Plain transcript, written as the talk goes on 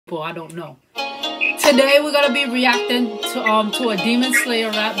quadruple. I don't know. Today we're gonna be reacting to a Demon Slayer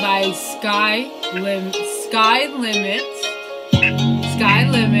rap by Sky Limits.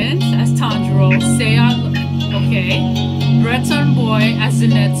 That's Tanjiro. Say okay. Breton boy as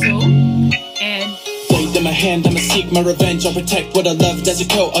Zenetsu. And in my hand, I'ma seek my revenge. I'll protect what I love, there's a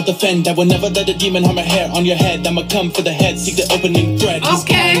code, I'll defend. I will never let a demon harm my hair on your head. I'ma come for the head, seek the opening thread. His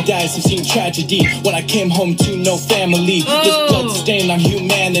kind eyes have seen tragedy. When I came home to no family, this blood stain on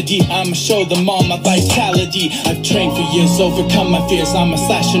humanity. I'ma show them all my vitality. I've trained for years, overcome my fears. I'ma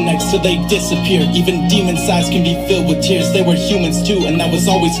slash your necks till they disappear. Even demons' eyes can be filled with tears. They were humans too, and that was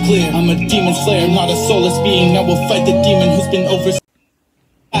always clear. I'm a demon slayer, not a soulless being. I will fight the demon who's been over.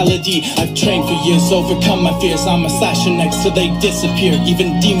 I've trained for years, overcome my fears. I'ma slash your necks till they disappear.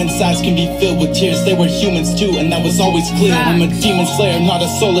 Even demons' eyes can be filled with tears. They were humans too, and that was always clear. I'm a demon slayer, not a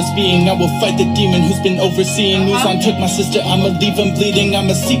soulless being. I will fight the demon who's been overseeing. Muzan took my sister, I'ma leave him bleeding.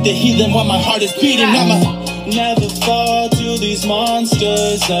 I'ma seek the healing while my heart is beating. I'ma never fall to these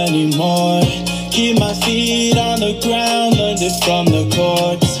monsters anymore. Keep my feet on the ground, learned it from the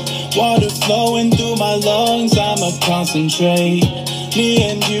corpse. Water flowing through my lungs, I'ma concentrate. Me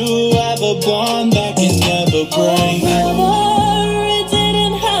and you have a bond that can never break. It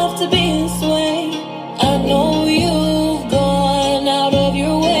didn't have to be this way. I know you've gone out of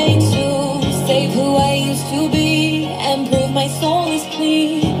your way to save who I used to be and prove my soul is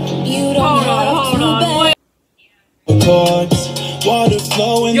clean. You don't have to beg. Water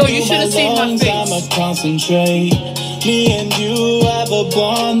flowing through my lungs, I'ma concentrate. Me and you have a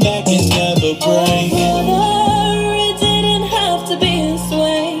bond that can never break. It didn't have to be this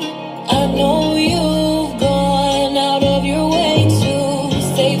way. I know you've gone out of your way to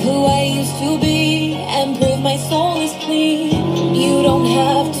save who I used to be and prove my soul is clean. You don't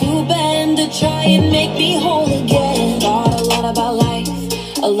have to bend to try and make me whole again. Thought a lot about life,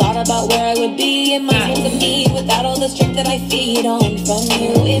 a lot about where I would be in my dreams of me without all the strength that I feed on from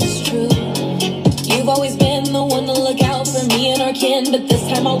you. It's true. You've always been the one to look out for me and our kin, but this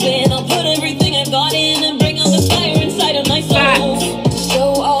time I'll win. I'll put everything I've got in and bring on the fire inside of my soul.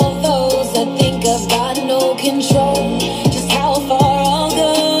 Show all those that think I've got no control just how far I'll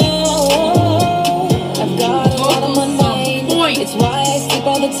go. I've got a lot on my mind, it's why I sleep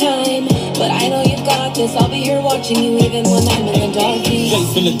all the time. But I know you've got this, I'll be here watching you even when I'm in the darkness.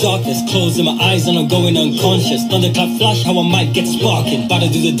 Faith in the darkness, closing my eyes and I'm going unconscious. Thunderclap flash, how I might get sparking. About to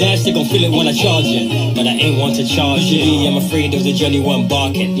do the dash, they gon' feel it when I charge it. But I ain't one to charge it. I'm afraid of the journey we're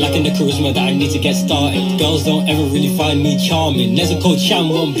embarking. Lacking the charisma that I need to get started. Girls don't ever really find me charming. Nezuko Chan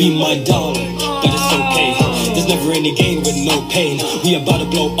won't be my darling, but it's okay. There's never any gain with no pain. We about to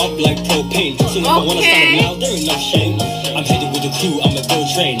blow up like propane. So if I wanna stand loud, there ain't no shame. I'm headed with the crew, I'm a go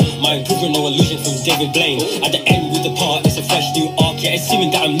train. My improvement, no illusion from David Blaine. At the end with the part, it's a fresh new arc. Yeah, it's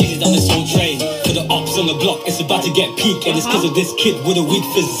seeming that I'm needed on this whole train. For the ops on the block, it's about to get peak. And it's cause of this kid with a weak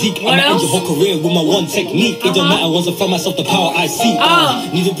physique. I'ma end your whole career with my one technique. It don't matter once I find myself the power I see.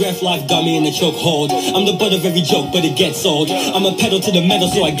 Need a breath, life got me in a chokehold. I'm the butt of every joke, but it gets old. I'm a pedal to the metal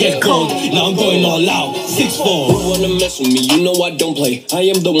so I get cold. Now I'm going all out, 6'4". Who wanna mess with me? You know I don't play.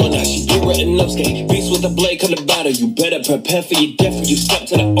 I am the one that should get written up skate. Beast with a blade, come to battle. You better prepare for your death when you step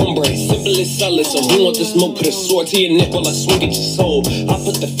to the ombre. Simple as solid, so who wants the smoke? Put a sword to your neck while I swing at your soul. I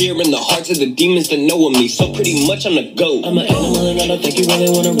put the fear in the hearts of the demons that know of me. So pretty much I'm the GOAT. I'm an animal and I don't think you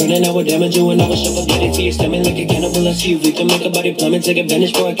really wanna run it. I would damage you and I will shove a blade into your stomach like a cannibal. I see you victim, make a body plummet. Take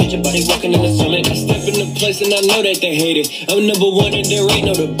advantage before I catch your body walking in the summit. I step in the place and I know that they hate it. I'm number one and there ain't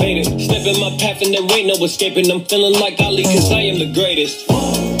no debating. Step in my path and there ain't no escaping. I'm feeling like Ali cause I am the greatest.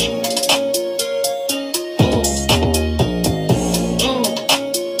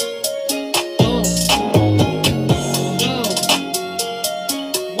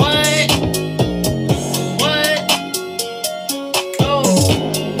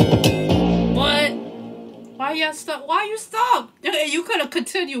 Why you stop? You could have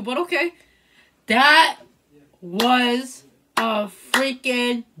continued, but okay. That was a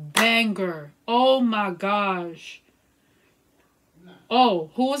freaking banger. Oh my gosh.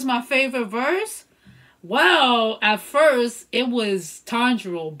 Oh, who was my favorite verse? Well, at first it was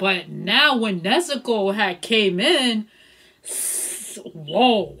Tanjiro, but now when Nezuko had came in,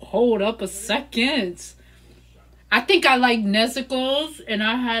 whoa, hold up a second. I think I like Nezuko's, and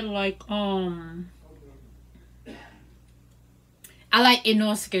I had like I like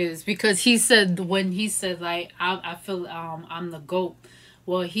Inosuke's because he said, when he said like I feel I'm the GOAT.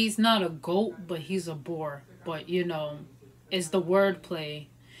 Well, he's not a goat, but he's a boar. But you know, it's the wordplay.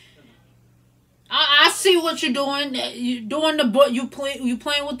 I see what you're doing. You doing the you playing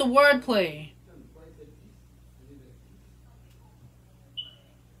with the wordplay.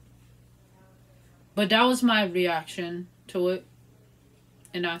 But that was my reaction to it.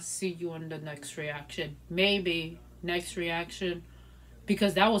 And I'll see you in the next reaction. Maybe next reaction.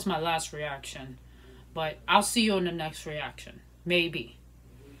 Because that was my last reaction. But I'll see you in the next reaction. Maybe.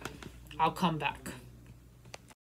 I'll come back.